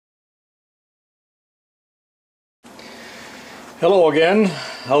Hello again,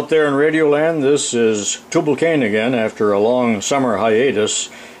 out there in Radio Land. This is Tubalcain again after a long summer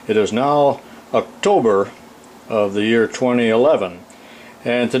hiatus. It is now October of the year 2011.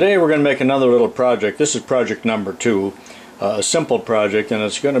 And today we're going to make another little project. This is project number 2, a simple project, and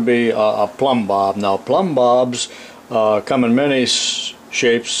it's going to be a plumb bob. Now plumb bobs come in many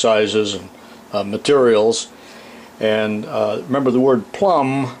shapes, sizes, and materials. And remember the word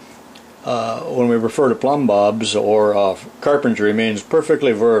plumb, when we refer to plumb bobs or carpentry, means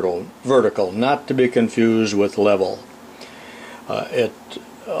perfectly vertical, not to be confused with level. It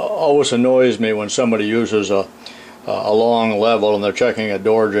always annoys me when somebody uses a long level and they're checking a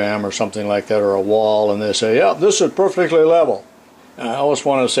door jamb or something like that, or a wall, and they say, yeah, this is perfectly level. And I always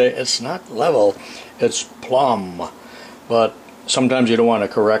want to say, it's not level, it's plumb. But sometimes you don't want to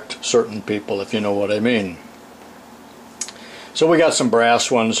correct certain people, if you know what I mean. So we got some brass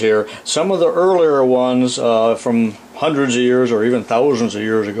ones here. Some of the earlier ones from hundreds of years or even thousands of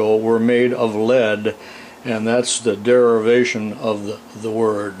years ago were made of lead, and that's the derivation of the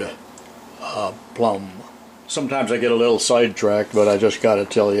word plumb. Sometimes I get a little sidetracked, but I just got to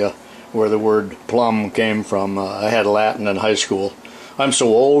tell you where the word plumb came from. I had Latin in high school. I'm so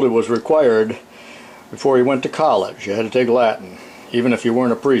old it was required before you went to college. You had to take Latin, even if you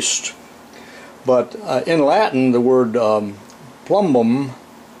weren't a priest. But in Latin, the word plumbum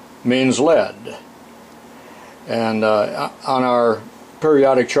means lead, and on our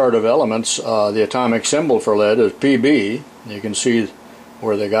periodic chart of elements, the atomic symbol for lead is Pb. You can see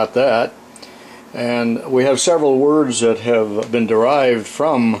where they got that, and we have several words that have been derived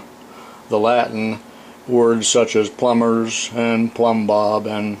from the Latin words, such as plumbers and plumb bob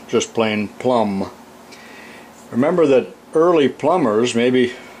and just plain plumb. Remember that early plumbers,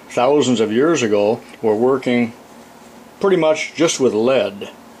 maybe thousands of years ago, were working pretty much just with lead.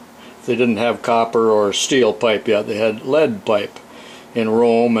 They didn't have copper or steel pipe yet. They had lead pipe in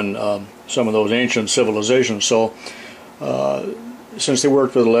Rome and some of those ancient civilizations. So since they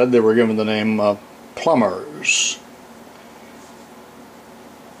worked with lead, they were given the name plumbers.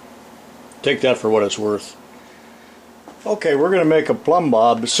 Take that for what it's worth. Okay, we're going to make a plumb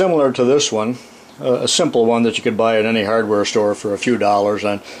bob similar to this one, a simple one that you could buy at any hardware store for a few dollars.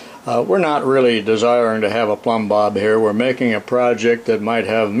 And we're not really desiring to have a plumb bob here. We're making a project that might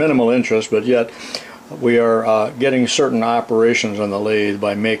have minimal interest, but yet we are getting certain operations on the lathe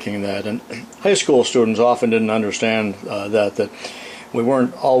by making that. And high school students often didn't understand that we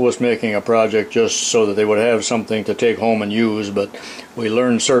weren't always making a project just so that they would have something to take home and use, but we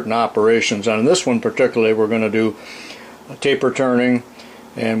learned certain operations. And in this one particularly, we're going to do taper turning,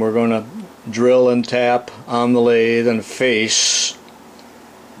 and we're going to drill and tap on the lathe and face.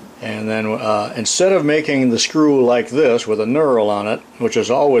 And then instead of making the screw like this with a knurl on it, which is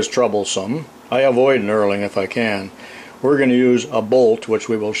always troublesome, I avoid knurling if I can, we're going to use a bolt, which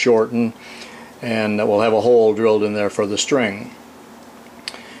we will shorten, and we'll have a hole drilled in there for the string.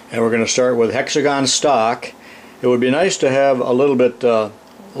 And we're going to start with hexagon stock. It would be nice to have a little bit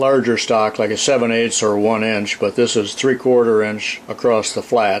larger stock, like a 7/8 or 1 inch, but this is 3/4 inch across the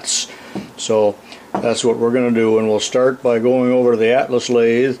flats. So that's what we're going to do, and we'll start by going over to the Atlas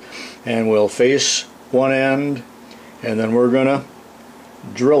lathe, and we'll face one end, and then we're going to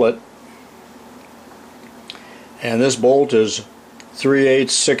drill it. And this bolt is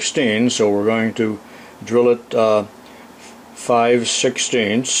 3/8/16, so we're going to drill it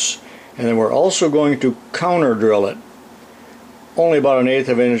 5/16, and then we're also going to counter drill it, only about 1/8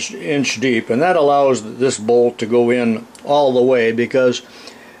 of an inch deep, and that allows this bolt to go in all the way, because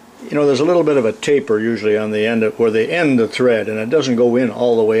you know, there's a little bit of a taper usually on the end where they end the thread, and it doesn't go in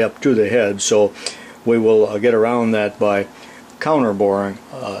all the way up to the head, so we will get around that by counter boring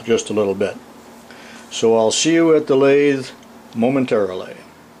just a little bit. So I'll see you at the lathe momentarily.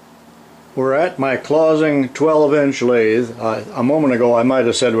 We're at my Clausing 12-inch lathe. A moment ago I might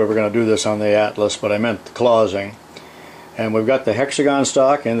have said we were going to do this on the Atlas, but I meant the Clausing. And we've got the hexagon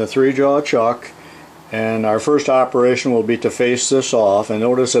stock and the 3-jaw chuck. And our first operation will be to face this off, and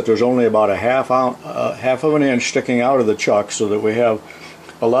notice that there's only about a half of an inch sticking out of the chuck, so that we have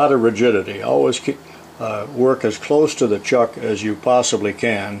a lot of rigidity. Always work as close to the chuck as you possibly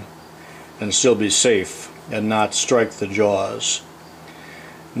can and still be safe and not strike the jaws.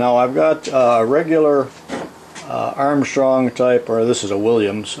 Now I've got a regular Armstrong type, or this is a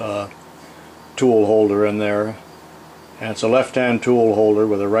Williams tool holder in there. And it's a left-hand tool holder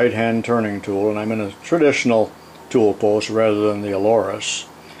with a right-hand turning tool, and I'm in a traditional tool post rather than the Aloris.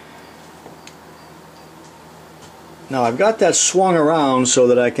 Now I've got that swung around so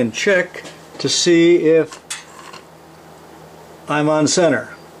that I can check to see if I'm on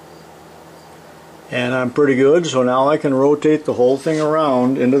center. And I'm pretty good, so now I can rotate the whole thing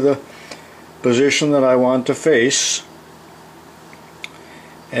around into the position that I want to face,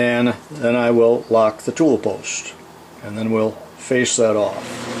 and then I will lock the tool post, and then we'll face that off.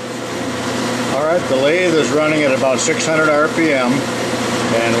 Alright, the lathe is running at about 600 RPM,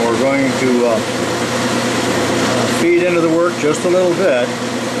 and we're going to feed into the work just a little bit,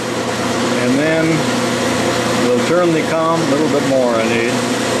 and then we'll turn the column a little bit more, I need.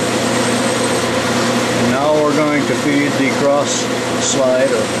 And now we're going to feed the cross slide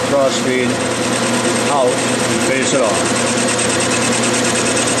or cross feed out and face it off.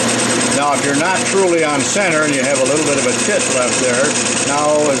 Now if you're not truly on center and you have a little bit of a tit left there,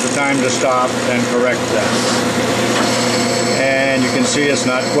 now is the time to stop and correct that. And you can see it's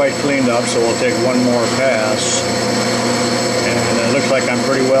not quite cleaned up, so we'll take one more pass. And it looks like I'm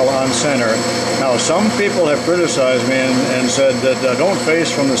pretty well on center. Now some people have criticized me and said that don't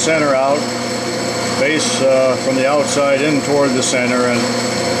face from the center out, face from the outside in toward the center, and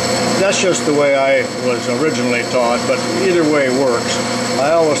that's just the way I was originally taught, but either way works.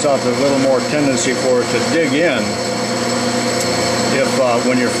 I always thought there's a little more tendency for it to dig in if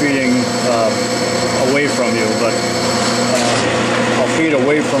when you're feeding away from you, but I'll feed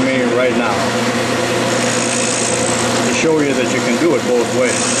away from me right now to show you that you can do it both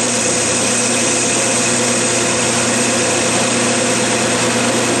ways.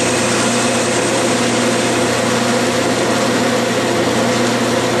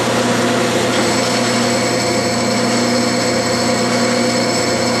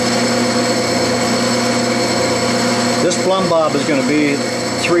 This plumb bob is going to be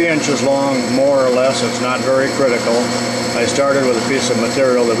 3 inches long, more or less. It's not very critical. I started with a piece of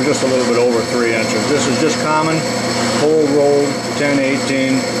material that was just a little bit over 3 inches. This is just common cold rolled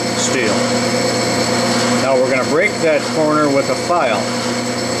 1018 steel. Now we're going to break that corner with a file.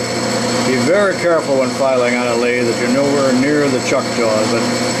 Be very careful when filing on a lathe that you're nowhere near the chuck jaws.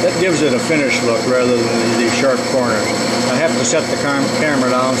 That gives it a finished look rather than the sharp corners. I have to set the camera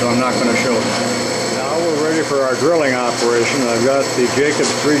down, so I'm not going to show you. We're ready for our drilling operation. I've got the Jacobs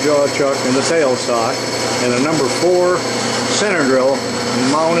 3-jaw chuck in the tailstock and a number 4 center drill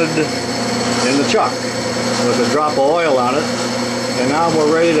mounted in the chuck with a drop of oil on it. And now we're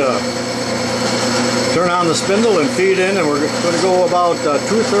ready to turn on the spindle and feed in, and we're going to go about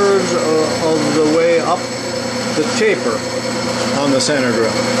 2/3 of the way up the taper on the center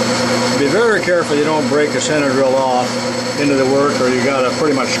drill. Be very careful you don't break the center drill off into the work, or you got to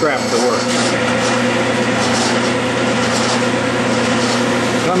pretty much scrap the work.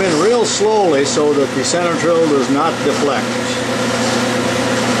 Come in real slowly so that the center drill does not deflect.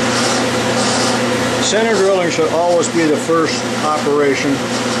 Center drilling should always be the first operation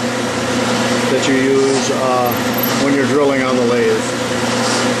that you use when you're drilling on the lathe.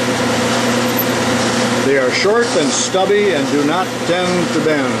 They are short and stubby and do not tend to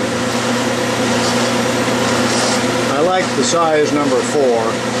bend. I like the size number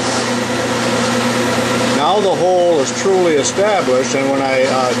 4. Now the hole is truly established, and when I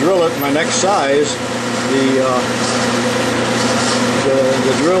drill it my next size, the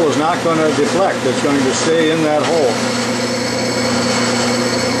drill is not going to deflect. It's going to stay in that hole.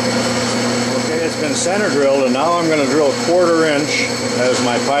 Okay, it's been center drilled, and now I'm going to drill 1/4 inch as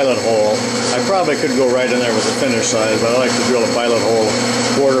my pilot hole. I probably could go right in there with the finish size, but I like to drill a pilot hole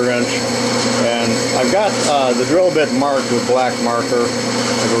 1/4 inch. And I've got the drill bit marked with black marker.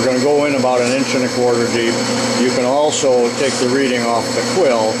 We're going to go in about 1 1/4 inches deep. You can also take the reading off the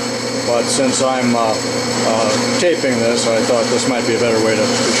quill, but since I'm taping this, I thought this might be a better way to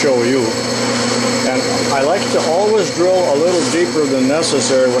show you. And I like to always drill a little deeper than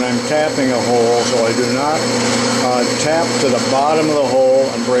necessary when I'm tapping a hole, so I do not tap to the bottom of the hole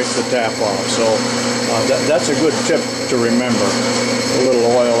and break the tap off. So that's a good tip to remember. A little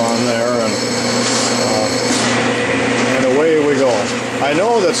oil on there, and away we go. I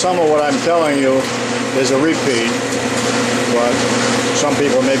know that some of what I'm telling you is a repeat, but some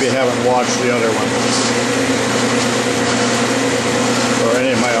people maybe haven't watched the other one or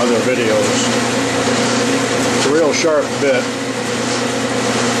any of my other videos. It's a real sharp bit.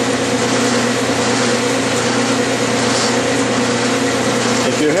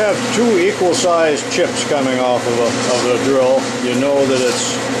 If you have 2 equal-sized chips coming off of a drill, you know that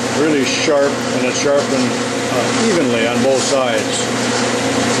it's really sharp, and it's sharpened evenly on both sides.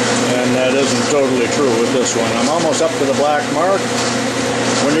 And that isn't totally true with this one. I'm almost up to the black mark.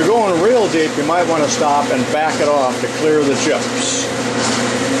 When you're going real deep, you might want to stop and back it off to clear the chips.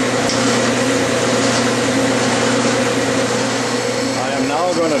 I am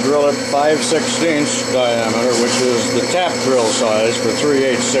now going to drill it 5/16 diameter, which is the tap drill size for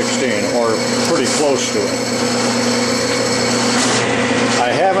 3/8/16, or pretty close to it.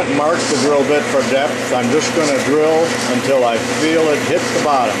 I haven't marked the drill bit for depth. I'm just going to drill until I feel it hit the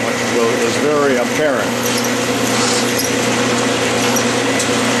bottom, which is very apparent.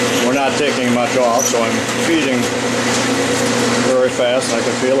 We're not taking much off, so I'm feeding very fast. I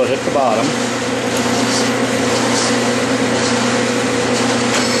can feel it hit the bottom.